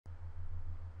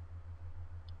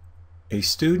A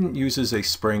student uses a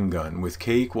spring gun with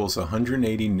K equals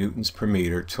 180 newtons per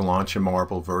meter to launch a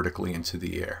marble vertically into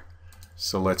the air.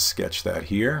 So let's sketch that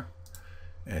here.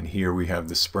 And here we have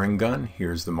the spring gun.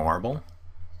 Here's the marble.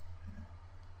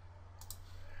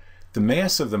 The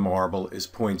mass of the marble is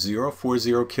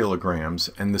 0.040 kilograms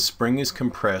and the spring is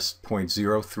compressed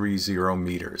 0.030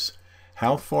 meters.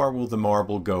 How far will the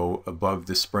marble go above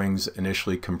the spring's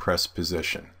initially compressed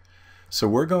position? So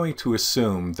we're going to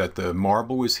assume that the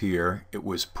marble was here, it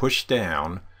was pushed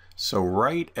down, so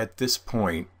right at this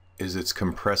point is its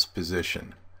compressed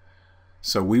position.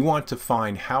 So we want to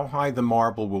find how high the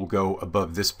marble will go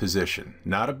above this position,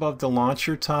 not above the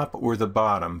launcher top or the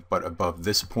bottom, but above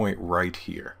this point right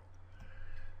here.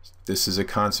 This is a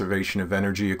conservation of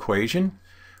energy equation.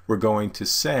 We're going to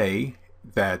say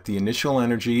that the initial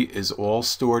energy is all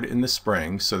stored in the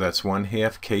spring, so that's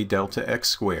 1/2 k delta x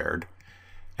squared.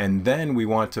 And then we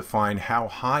want to find how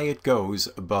high it goes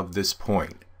above this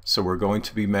point. So we're going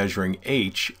to be measuring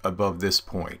h above this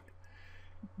point.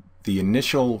 The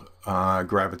initial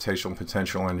gravitational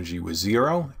potential energy was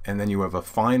 0, and then you have a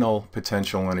final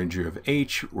potential energy of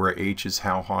h, where h is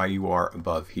how high you are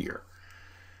above here.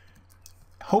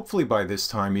 Hopefully by this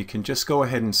time you can just go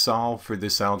ahead and solve for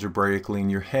this algebraically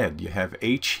in your head. You have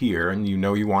h here, and you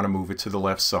know you want to move it to the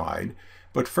left side,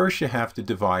 but first you have to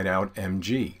divide out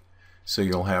mg. So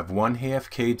you'll have 1/2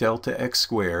 k delta x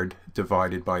squared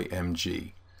divided by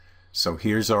mg. So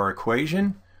here's our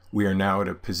equation. We are now at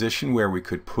a position where we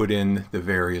could put in the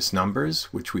various numbers,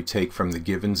 which we take from the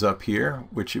givens up here,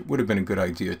 which it would have been a good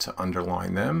idea to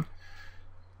underline them.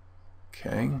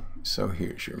 Okay, so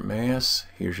here's your mass,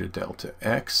 here's your delta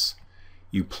x.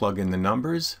 You plug in the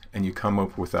numbers and you come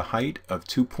up with a height of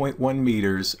 2.1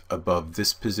 meters above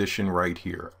this position right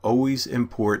here. Always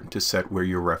important to set where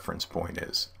your reference point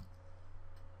is.